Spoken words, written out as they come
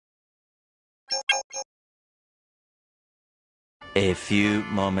A few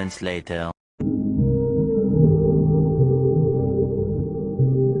moments later.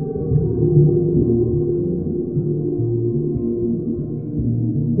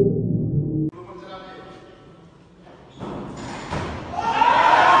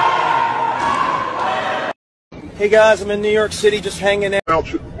 Hey guys, I'm in New York City just hanging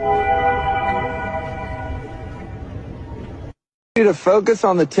out. You to focus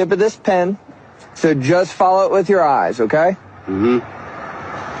on the tip of this pen, so just follow it with your eyes, okay?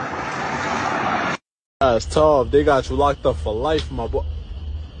 That's tough. They got you locked up for life, my boy.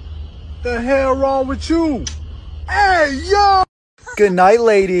 The hell wrong with you? Hey, yo! Good night,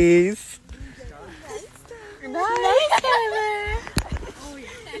 ladies. Good night,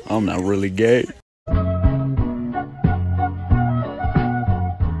 I'm not really gay.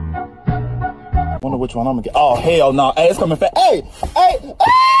 Wonder which one I'm gonna get. Oh hell no! Hey, it's coming fast. Hey, hey!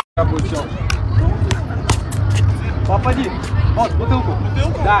 Попади. Вот, бутылку.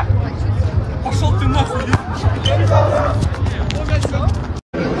 Бутылку? Да. Пошел ты нахуй. What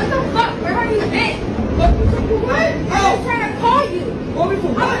the fuck? Where have you been? What? I was trying to call you. I'm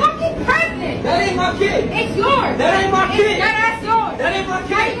fucking pregnant. That ain't my kid. It's yours. That ain't my kid. That's yours. That ain't my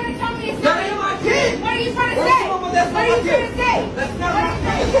How are you kid. gonna tell me it's That not? ain't my kid. What are you trying to Where's say? the mama? That's What not are my you trying kid. to say? That's not What my are you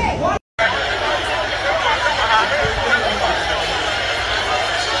trying to say? kid.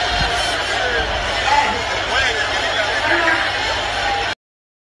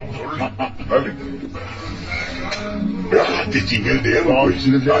 Te chingué el dedo, güey. ¿Te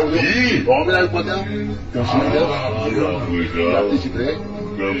chingué el dedo, güey? No, mira el pateo. ¿Te chingué el dedo? Ya te chingué.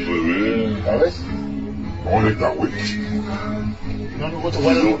 ¿Sabes? No, neta, güey. No,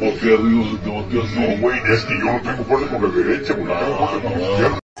 porque arriba se te volteó así. No, güey, es que yo no tengo fuerza con la derecha, güey. Tengo fuerza con la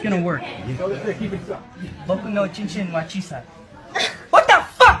izquierda. It's gonna work. Boku no chinchin wachisa. What the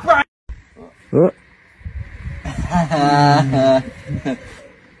fuck, Brian?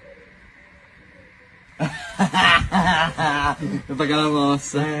 Pakai la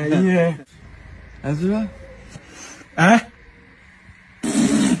mossa. Yeah. Azura? Huh?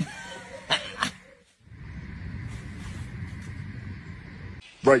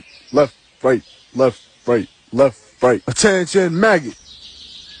 Right, left, right, left, right, left, right. Attention, maggot.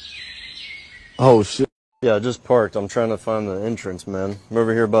 Oh, shit. Yeah, I just parked. I'm trying to find the entrance, man. I'm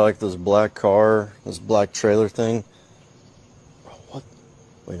over here by like this black car, this black trailer thing. Bro, what?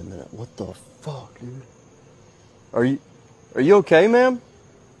 Wait a minute. What the fuck, dude? Are you okay, ma'am?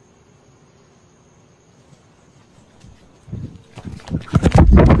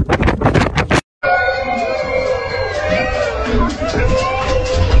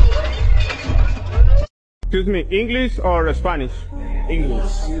 Excuse me, English or Spanish? English.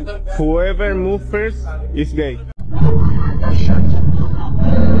 Whoever moves first is gay.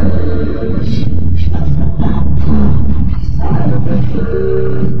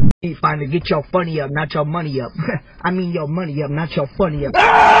 Fine to get your funny up, not your money up. I mean your money up, not your funny up.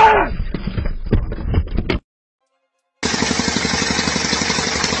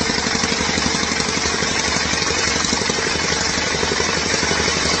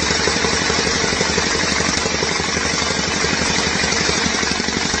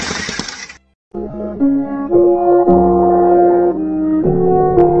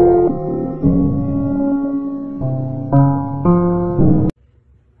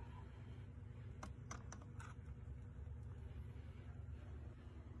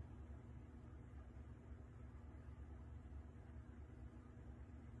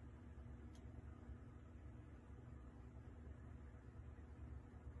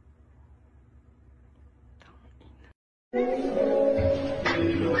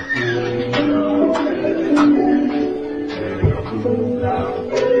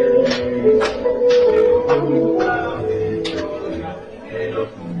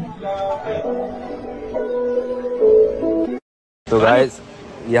 तो guys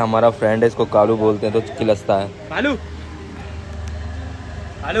ये हमारा friend है, इसको कालू बोलते हैं, तो खिलस्ता है। Kalu?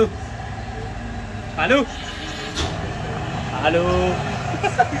 Kalu? Kalu? Kalu?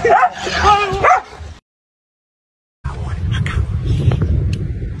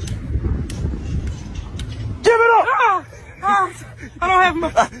 Give it up! I don't have my...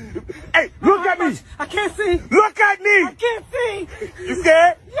 Hey, look at me! I can't see. Look at me! I can't see. You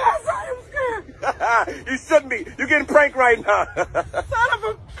scared? Yes, I am scared. You shouldn't be. You're getting pranked right now. Son of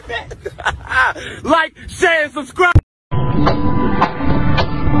a bitch. Like, share, and subscribe.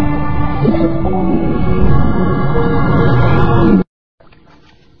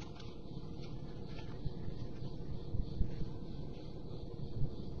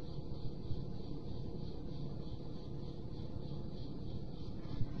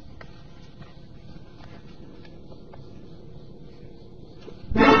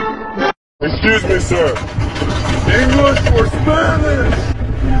 Excuse me, sir. English or Spanish?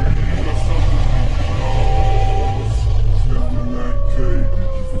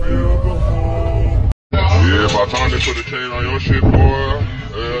 Yeah, by the time they put the chain on your shit, boy,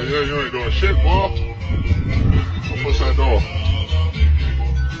 yeah, you ain't doing shit, boy. So push that door.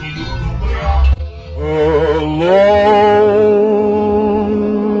 Alone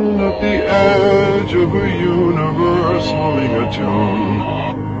at the edge of a universe, humming a tune.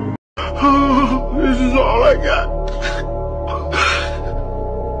 This is all I got.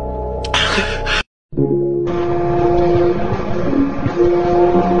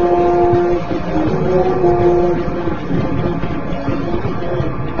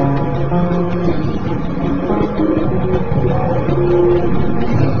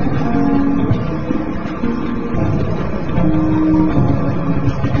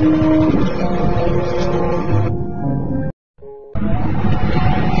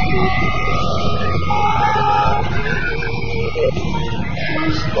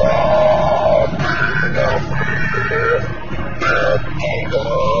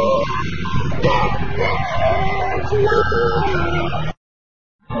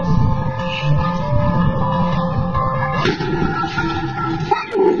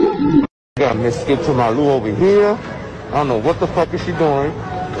 Got Miss Skip to my Lou over here. I don't know what the fuck is she doing,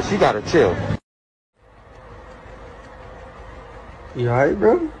 but she gotta chill. You alright,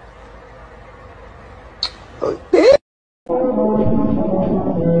 bro? Oh, damn.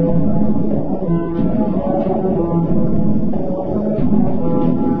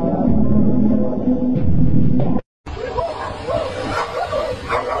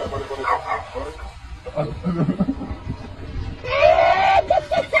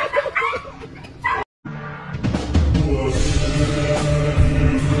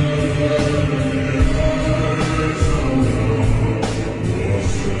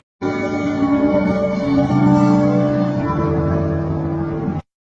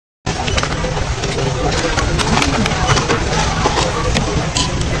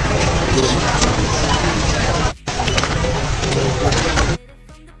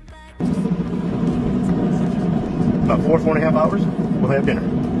 About 4.5 hours, we'll have dinner.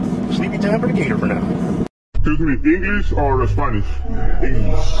 Sleepy time for the gator for now. Excuse me, English or Spanish?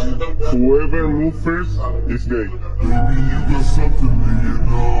 English. Whoever moves first is gay. Baby, you got something in your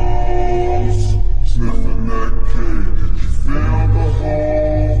nose. Sniffing that cake. Did you feel the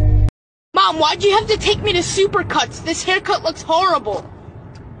hole? Mom, why'd you have to take me to Supercuts? This haircut looks horrible.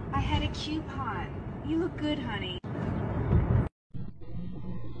 I had a coupon. You look good, honey.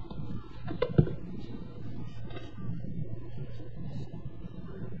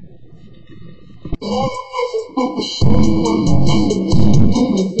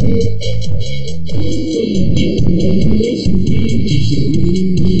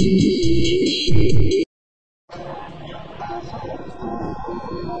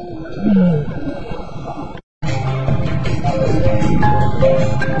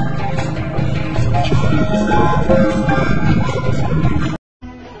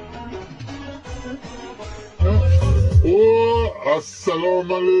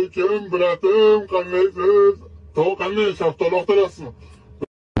 Assalomu alaykum, bratim, qandaysiz? To'q qanday, shaftoli oqtarasizmi?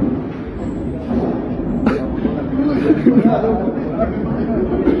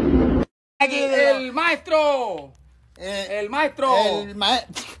 El maestro. El maestro.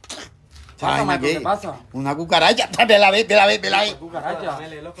 Pasa, maestro, ¿qué pasa? Una cucaracha. Vela, ve. Cucaracha.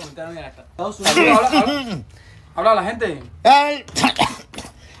 Los comentarios en Estados Unidos. Habla a la gente.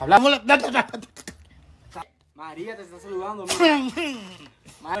 Hablamos. María te está saludando. Mira.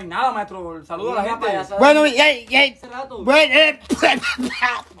 No hay nada, maestro. Saluda a la gente. Bueno,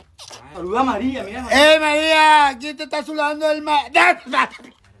 Saluda a María, mira. María, aquí te está saludando el maestro.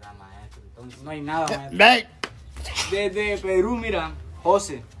 No hay nada, maestro. Desde Perú, mira.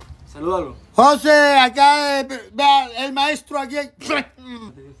 José, salúdalo. José, acá, vea, el maestro aquí.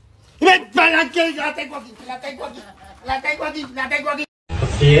 Ven, la tengo aquí.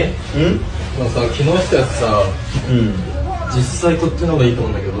 さ、昨日したやつさ、実際こっちの方がいいと思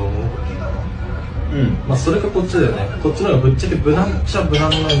うんだけど、まあそれかこっちだよね。こっちの方がぶっちゃけ無難っちゃ無難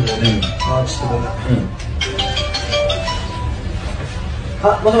なんだよね。あー、ちょっとごめん。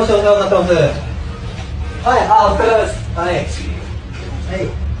あ、もしもし、お世話になってます。はい、あ、お疲れ様です。はい。は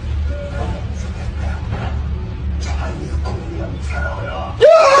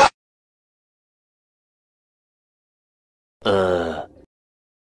い。